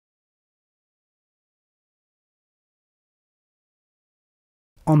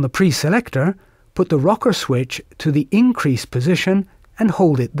On the pre-selector, put the rocker switch to the increase position and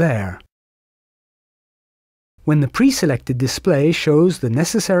hold it there. When the pre-selected display shows the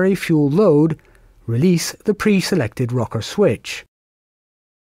necessary fuel load, release the pre-selected rocker switch.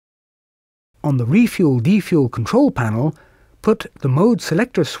 On the refuel-defuel control panel, put the mode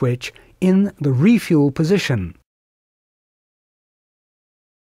selector switch in the refuel position.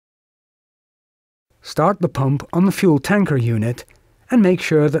 Start the pump on the fuel tanker unit and make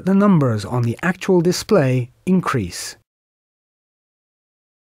sure that the numbers on the actual display increase.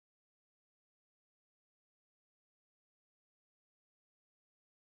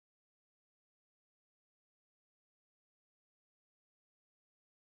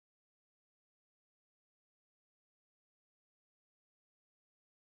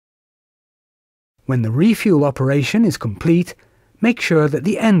 When the refuel operation is complete, make sure that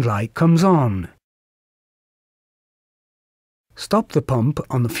the end light comes on. Stop the pump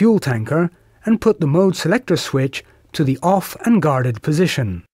on the fuel tanker and put the mode selector switch to the off and guarded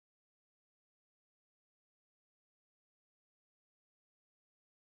position.